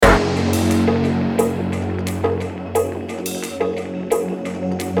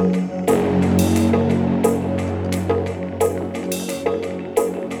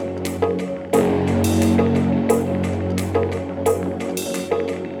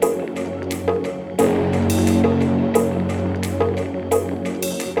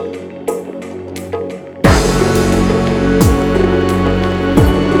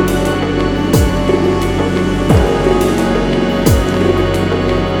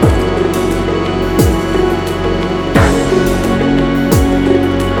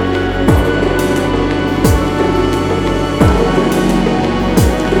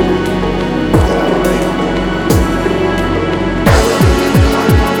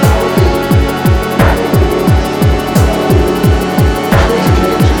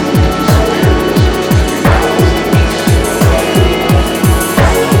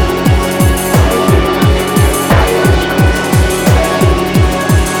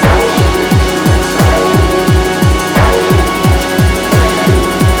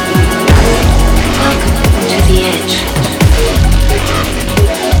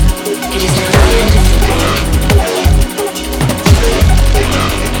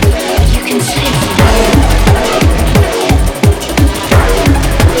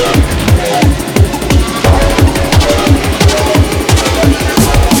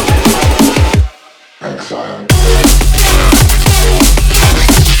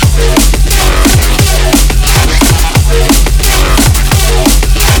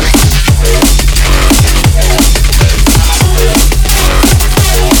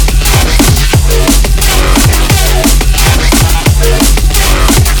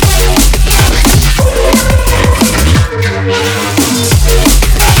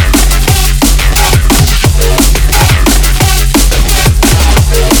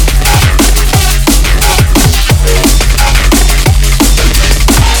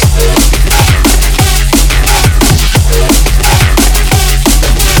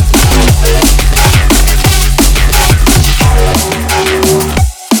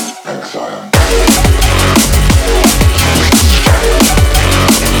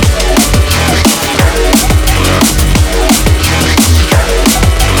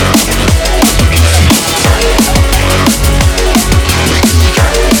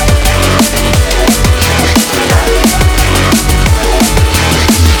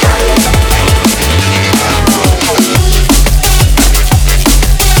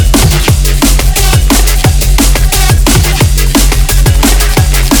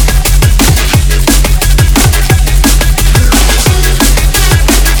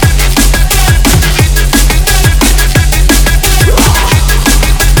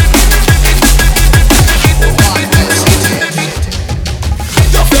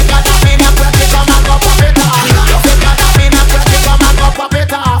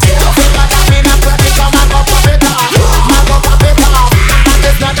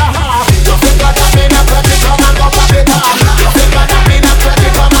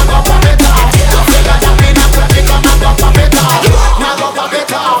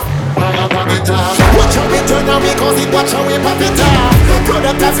watch how we pop it off.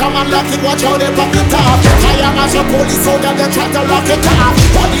 Predators come and lock it, watch how they pop it off. Fire mash up police so that they try to lock it off.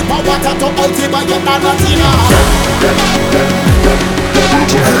 Body for water to out it, but you're not enough.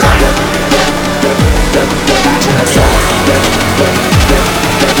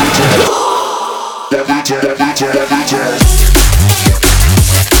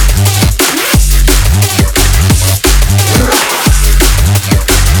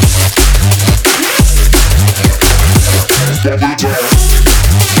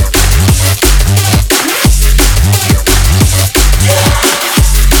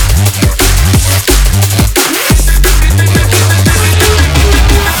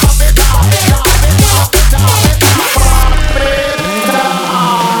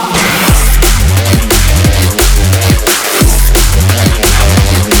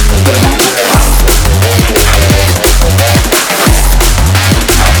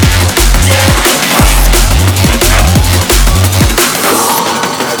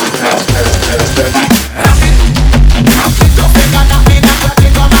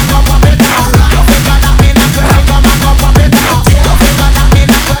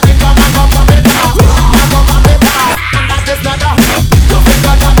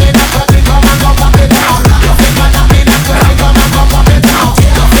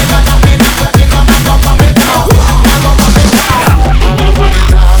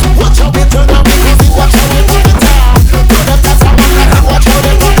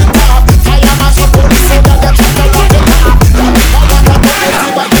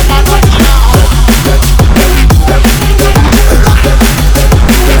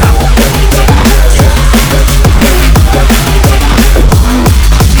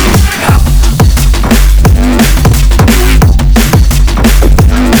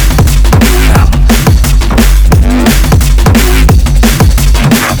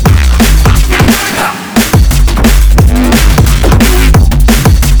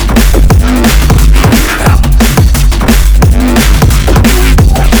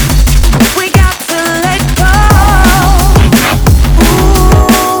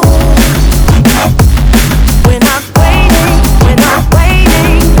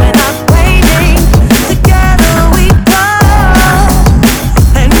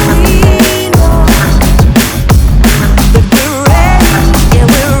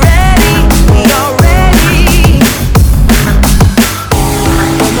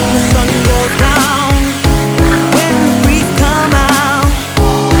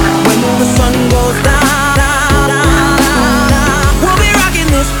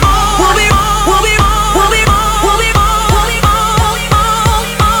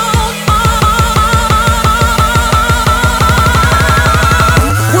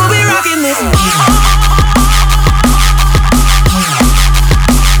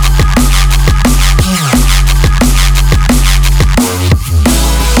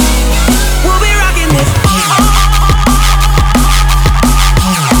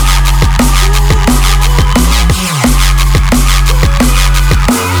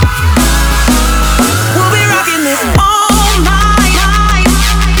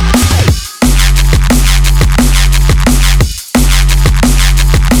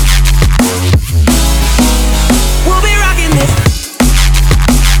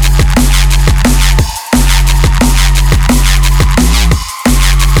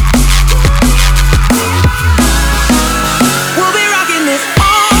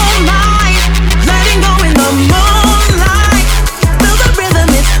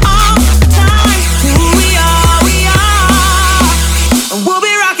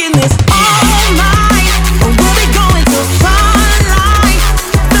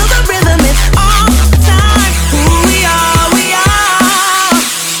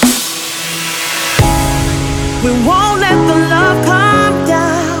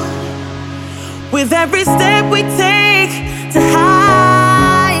 With every step we take to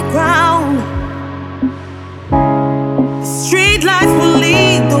high ground, the street lights will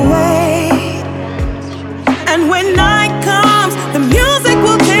lead the way. And when night comes, the music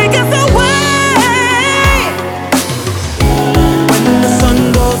will take us away. When the sun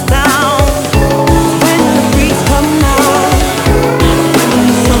goes down, when the freaks come out. When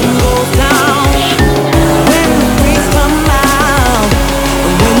the sun goes down, when the freaks come out.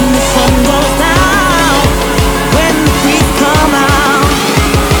 When the sun goes down, when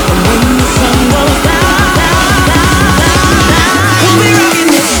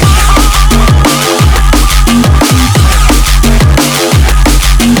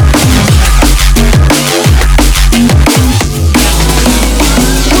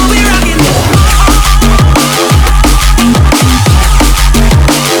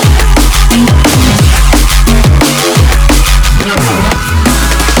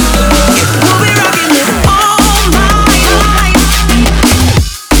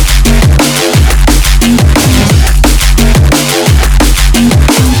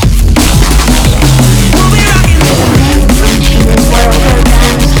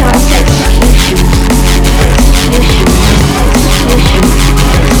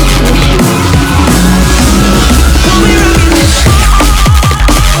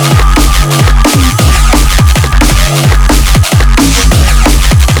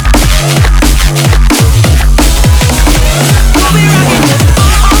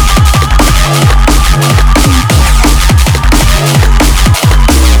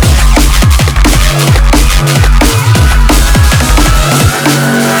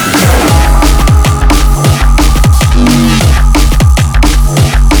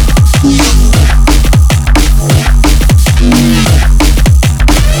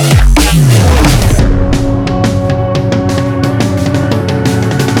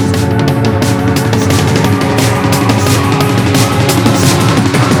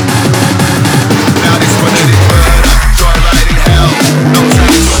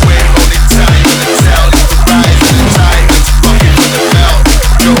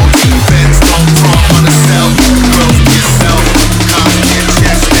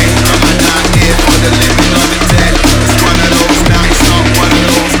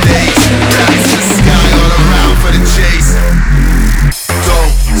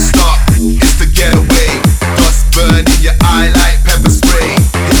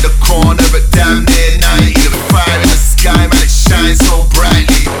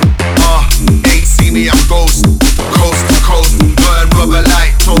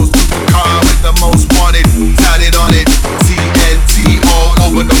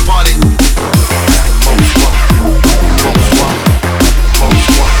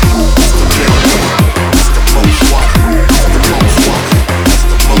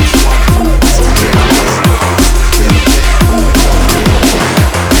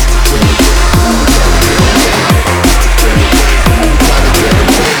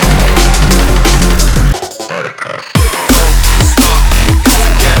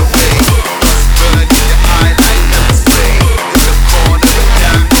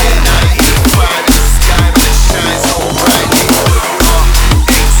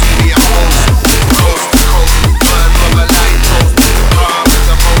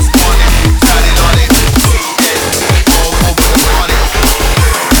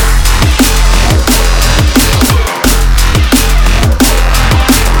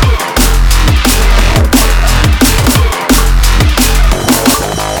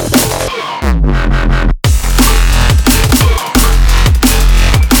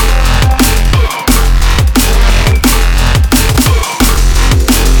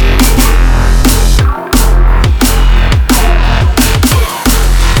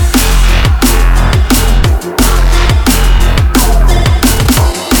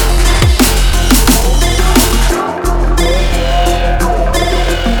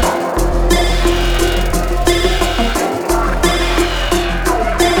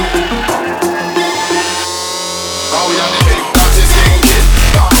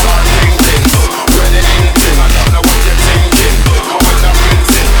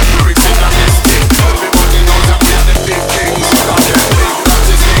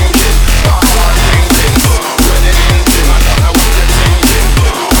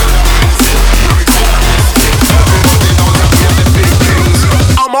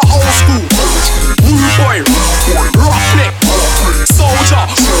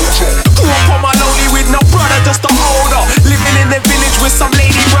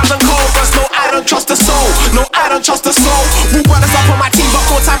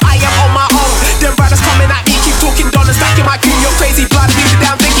more time I am on my own. Them brothers coming at me, keep talking dollars, stacking my cream. You're crazy, blood, leave it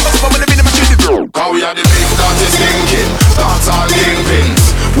down, thinking of when the minute my shoes. How we are the big that is thinking, that's all kingpins.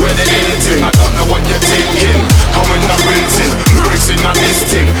 Where they anything, I don't know what you're thinking. How we not rinsing, lyrics in on this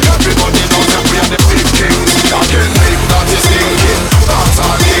thing. Everybody knows that we are the big kings. I can make that is thinking, that's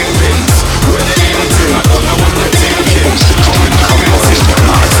all kingpins. Where they anything, I don't know what you're thinking. How we not rinsing,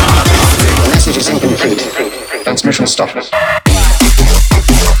 lyrics in on this thing. Message is incomplete. Transmission stopped.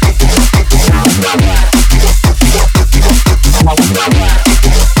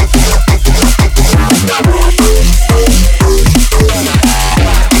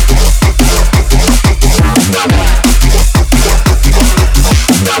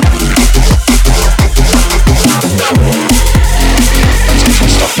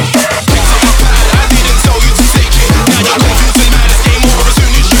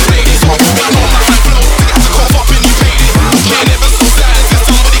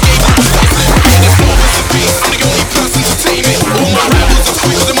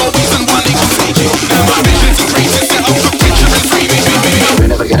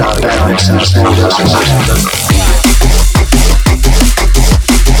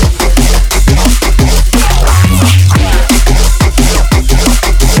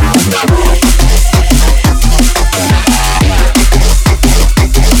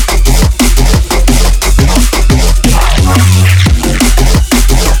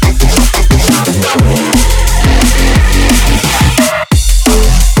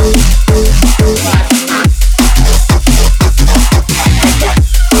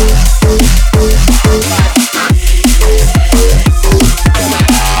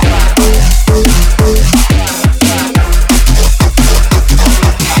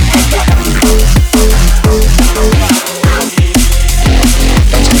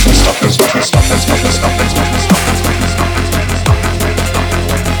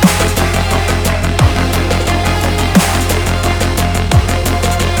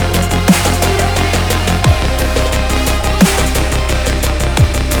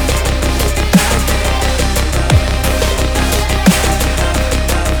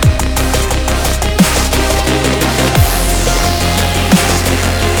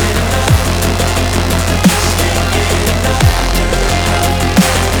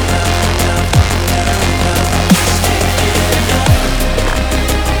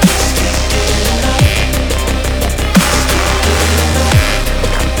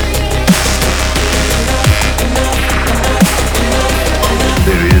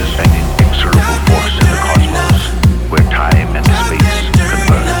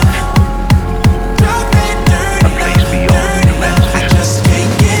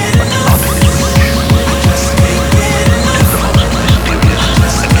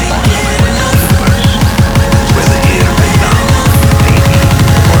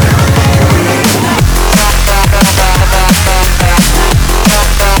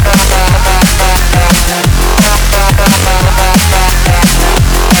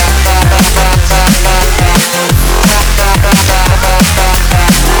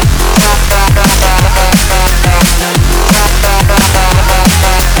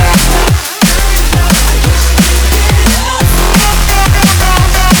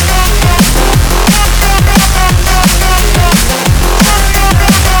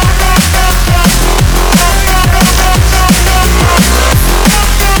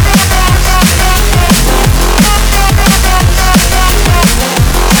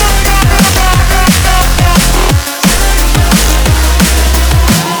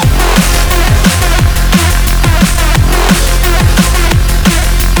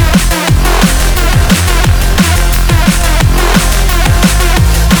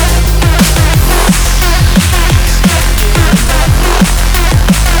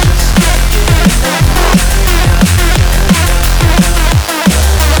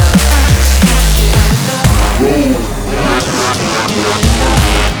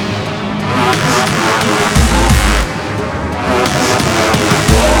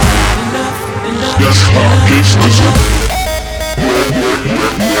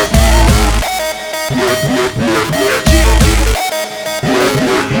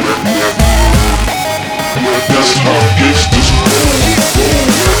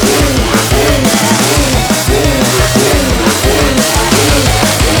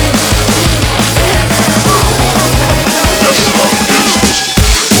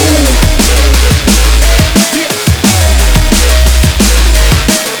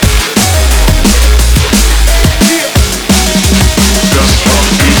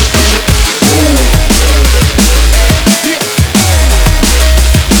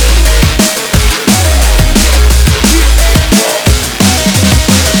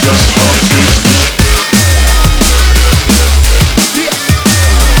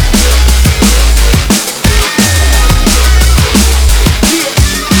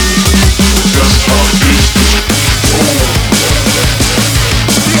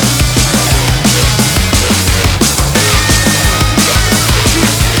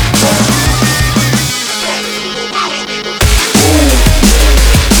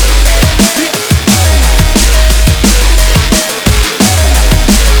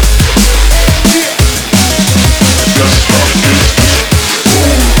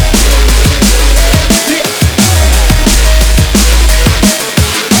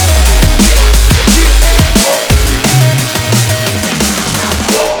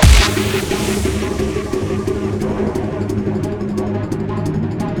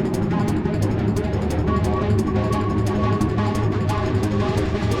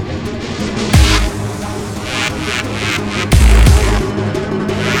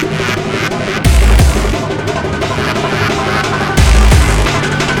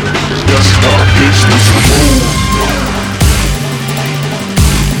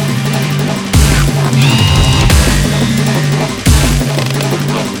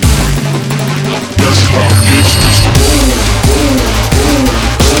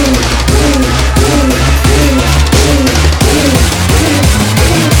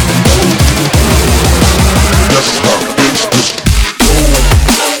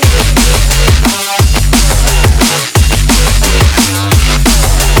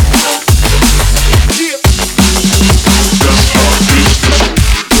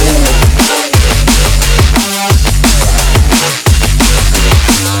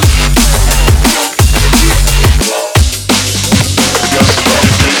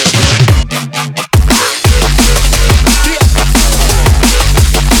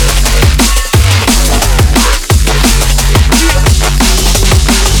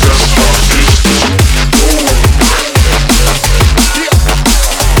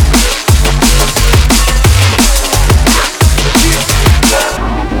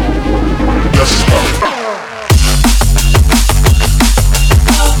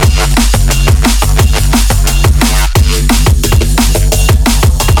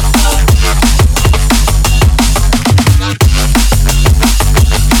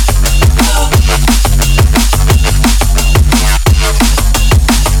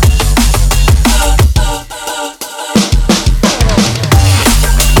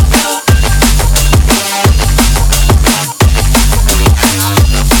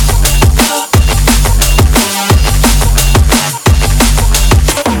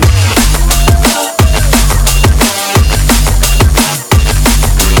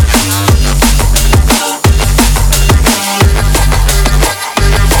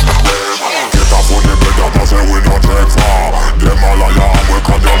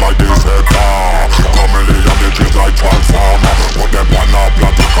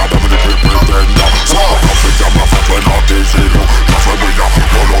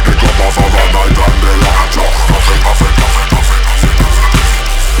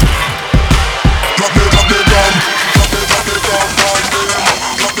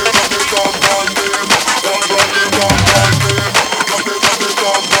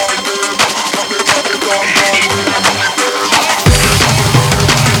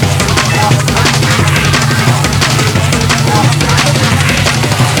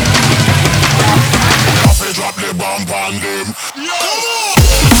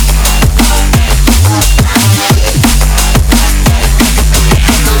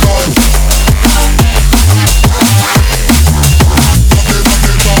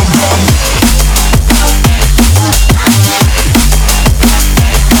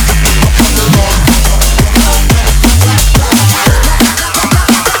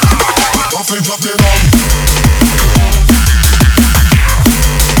 say drop it on.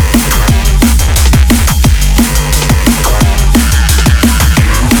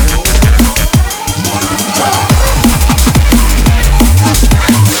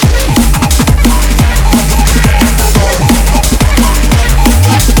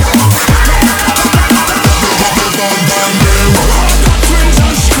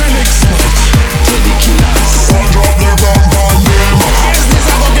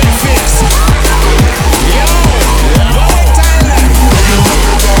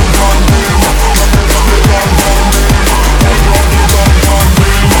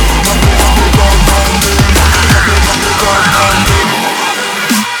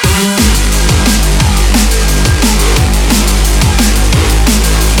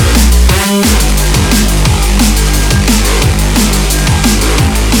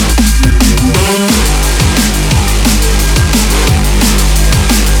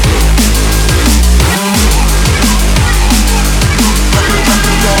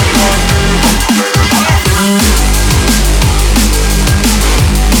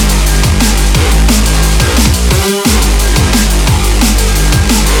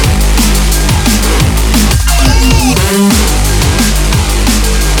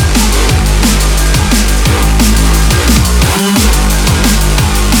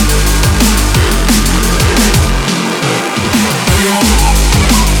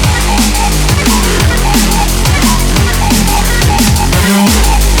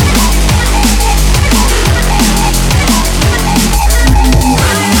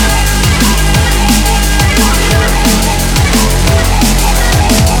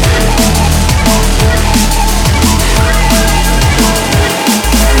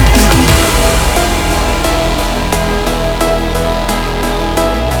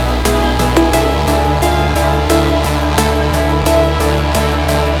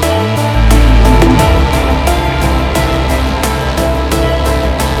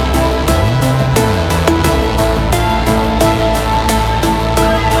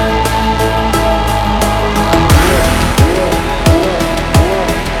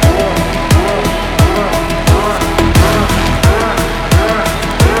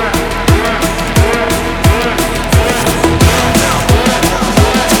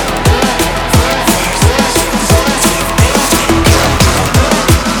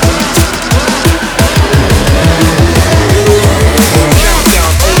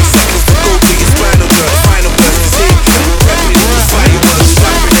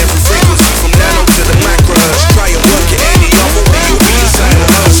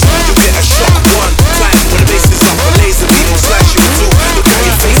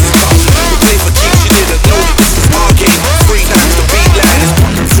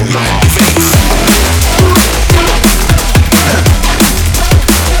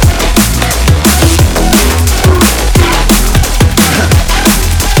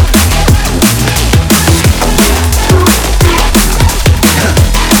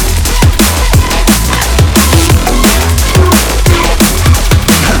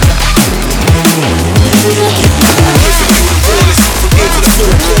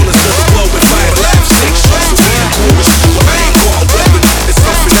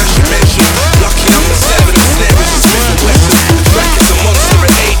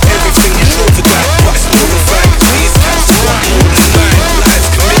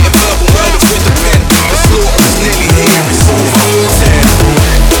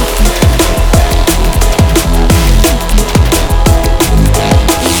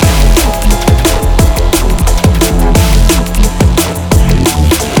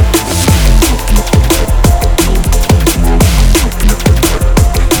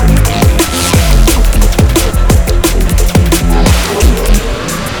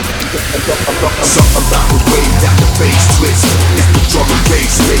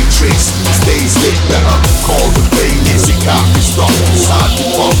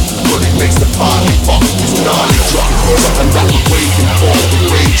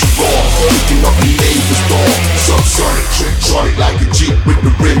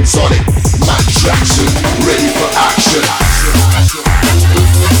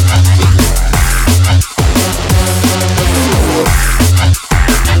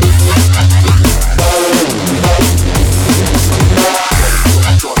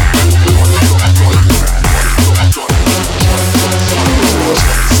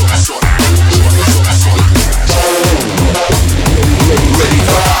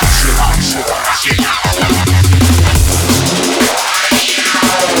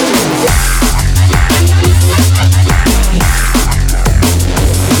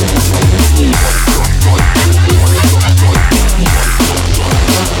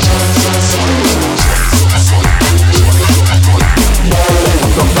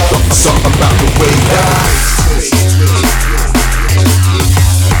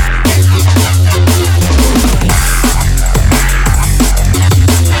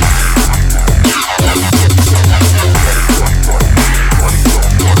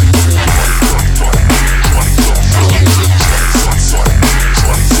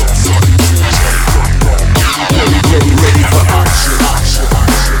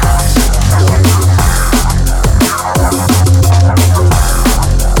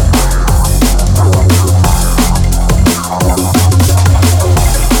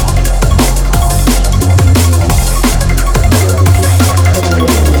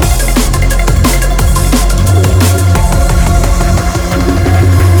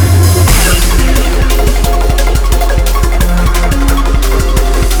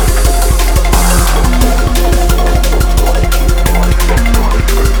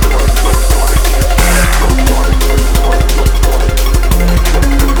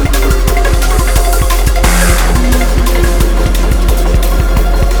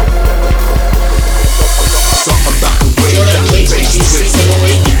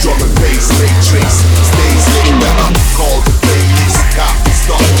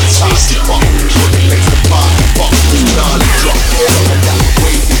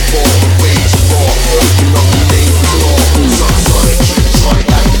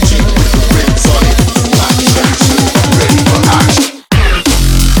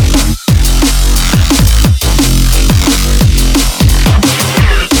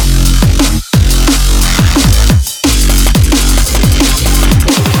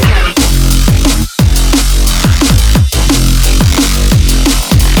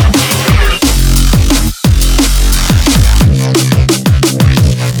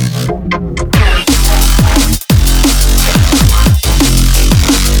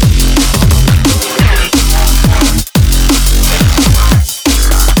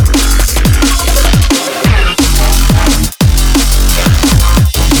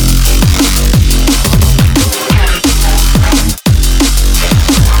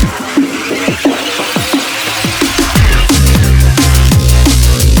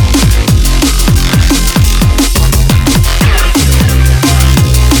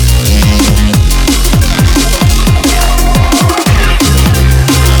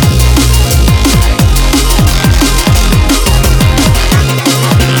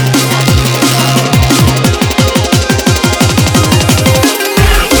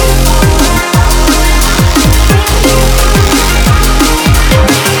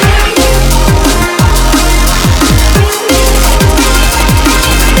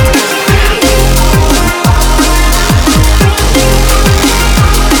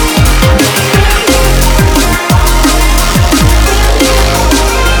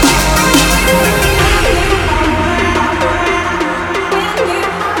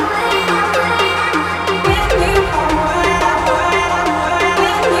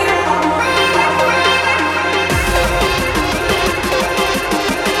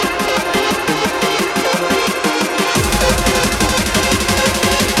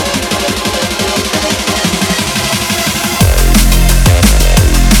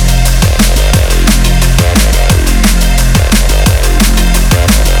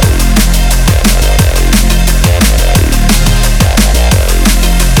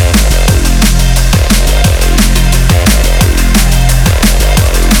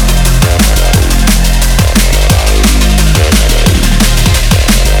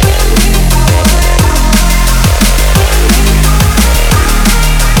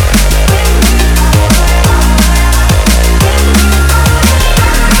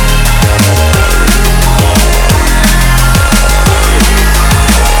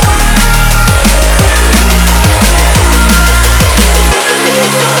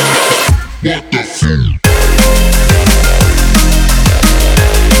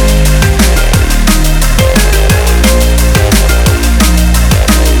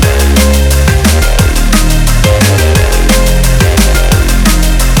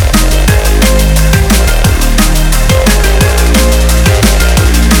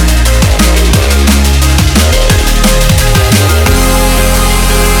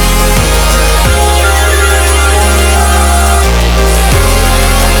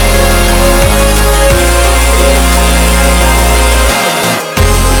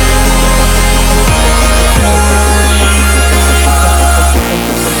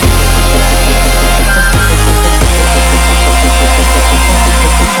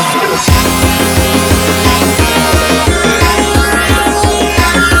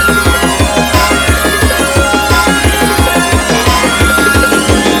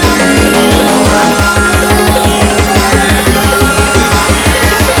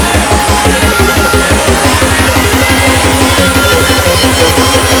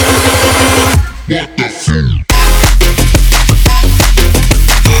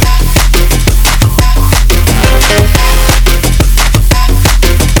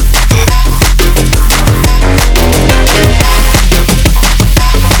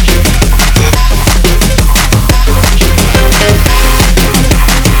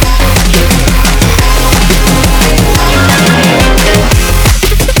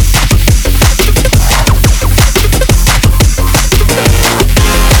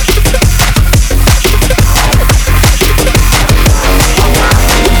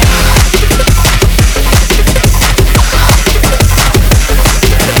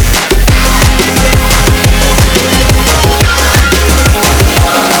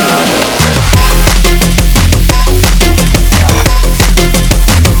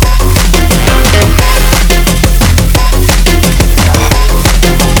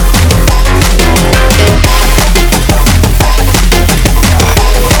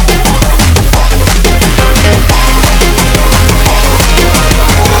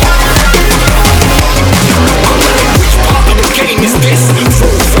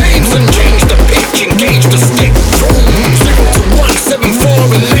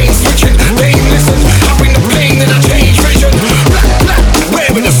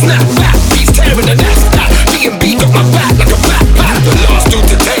 snap back, beats tearing the next that. D&B got my back like a backpack. The last dude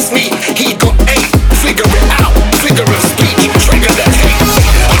to test me, he got 8. Figure it out, figure of speech, trigger the hate.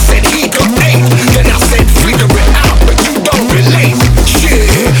 I said he got 8, then I said figure it out, but you don't relate.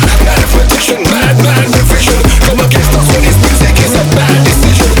 Shit, mathematician, mad division. Come against us when his music is a bad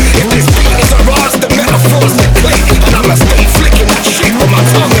decision. If this beat is a rose, the metaphors they play, and I'ma stay flicking that shit on my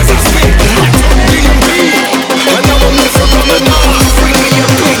tongue as I spit. I took D&B, and now I'm living from the north. Bring me a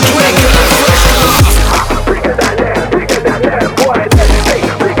big drink and a fresh laugh. Bigger than that, boy. Hey,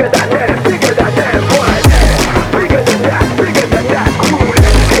 bigger than that, boy. Bigger than that, cool. Hey, bigger than that, cool.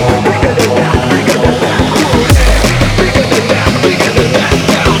 Bigger than that, cool. Bigger than that,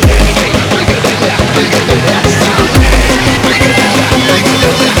 down. Hey, bigger than that, sound. Bigger than that,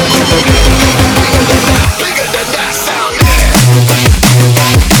 cool. Bigger than that, sound.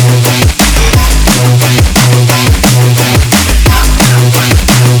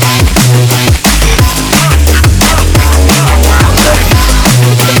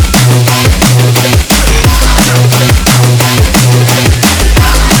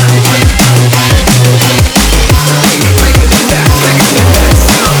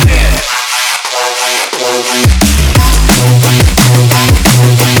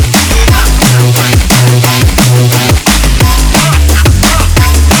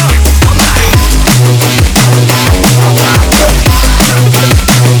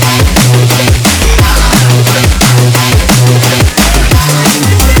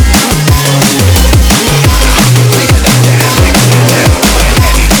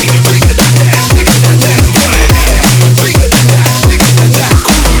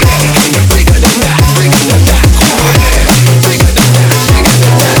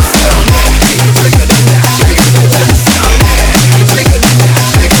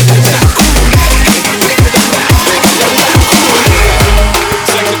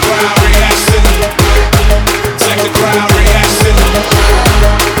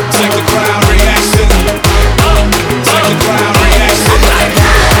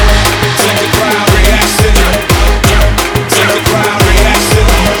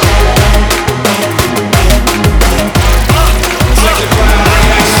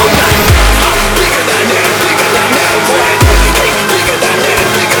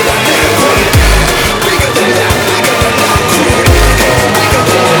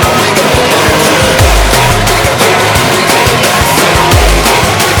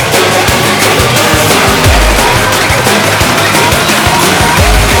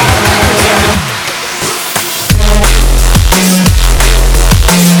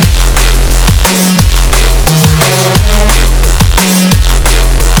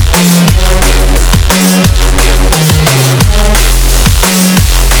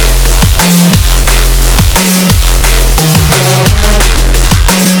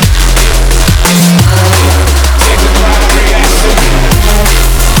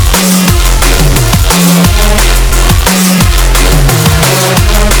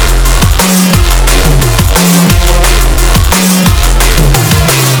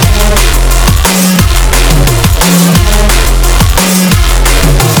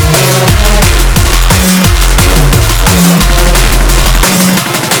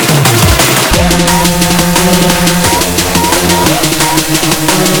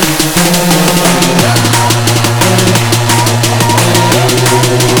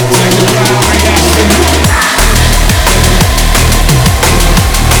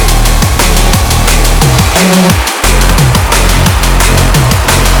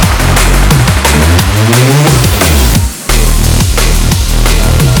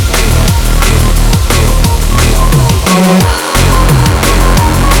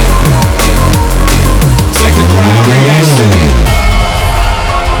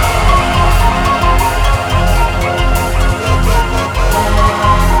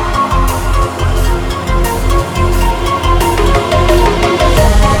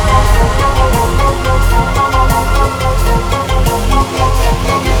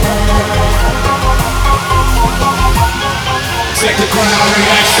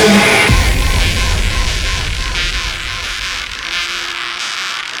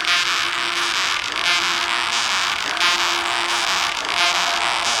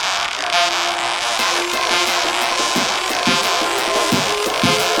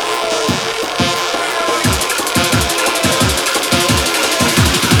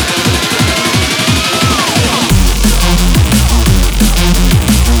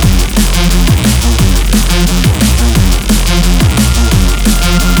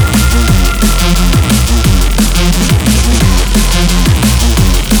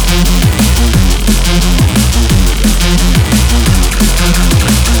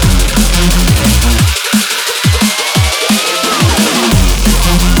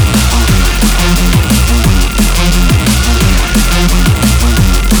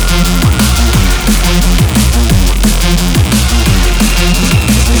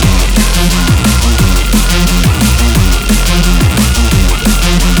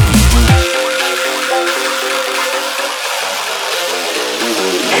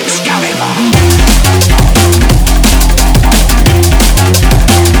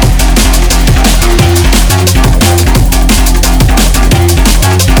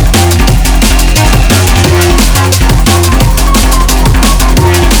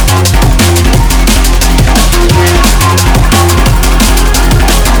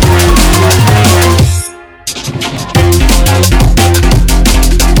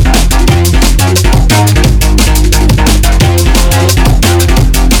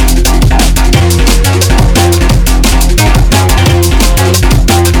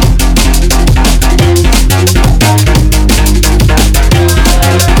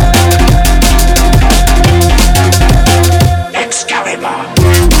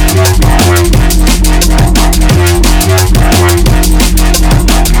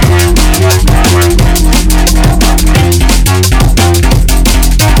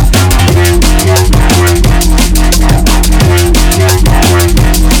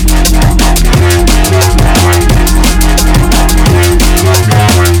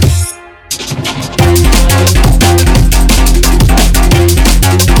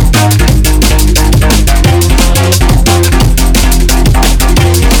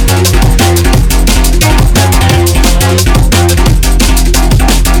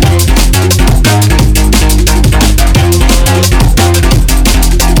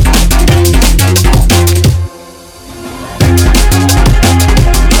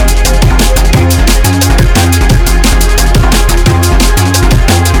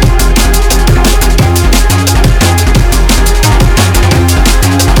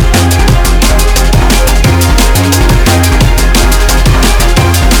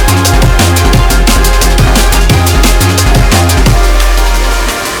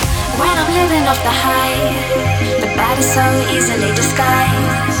 off the high. The bad is so easily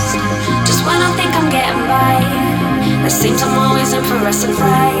disguised. Just when I think I'm getting by, it seems I'm always in for a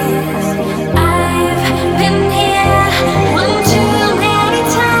surprise. I've been here one too many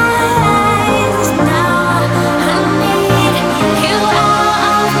times. Now I need you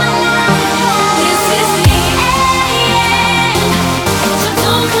out of my life. This is the end, so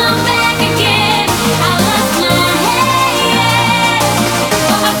don't come back again. I lost my head,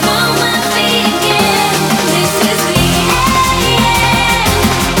 but I found my feet again. This is the end,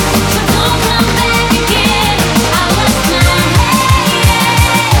 so don't come back again. I lost my head,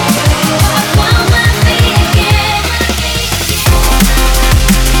 but I found my feet again.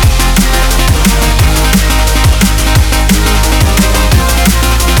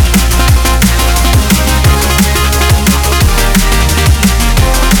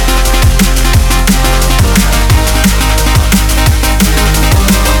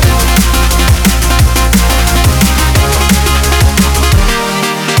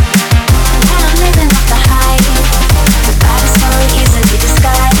 When I'm living off the high, the bad is so easily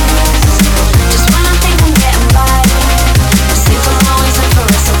disguised. Just when I think I'm getting by, it seems I'm always in for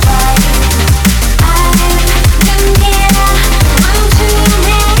a surprise. I've been here one too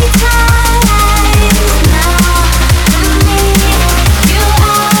many times. Now I need you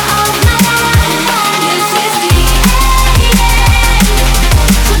out of my life. This is the end,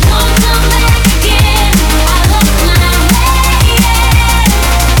 so don't come back again. I lost my head,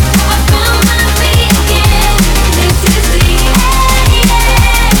 but I found my feet again. This is the end,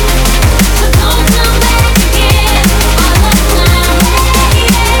 so don't come back again. I lost my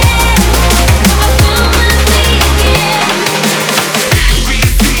head, but I found my feet again.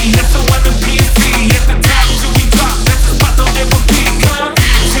 BC, that's the one of BC. At the top till we drop, that's the spot don't ever be come.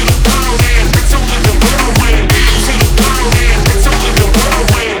 To the world end, it's only the whirlwind. To the world end, it's only the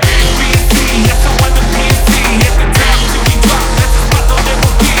whirlwind. BC, that's the one of BC. At the top till we drop, that's the spot don't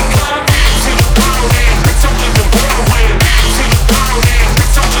ever be come. To the world end, it's only the whirlwind. To the world end,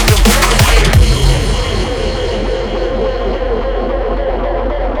 it's only the whirlwind.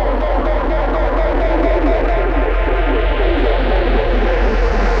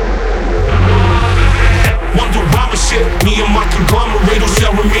 Wonderama shit. Me and my conglomerate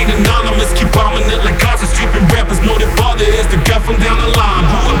shall remain anonymous. Keep bombing it like Gaza. Stripping rappers know that father is the guy from down the line.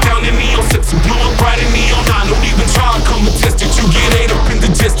 Blew up down in Neon 6 and blew up right in Neon 9. Don't even try to come and test it. You get ate up in the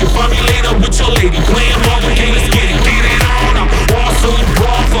gist. You'll find me later with your lady. Playing ball with game, let's get it. Get it on. I'm all selling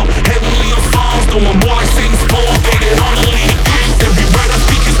bras up. Heavily on songs. Doing more like Satan's ball. Faded on the lead. Every word I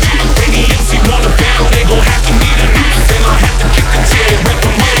speak is true. Any MC wanna battle, they gon' have to need a noose. And I have to kick the chair. Rip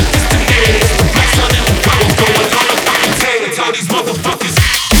from where the distant air. It's the black sun and the gold going on a fucking tear. Tell these motherfuckers.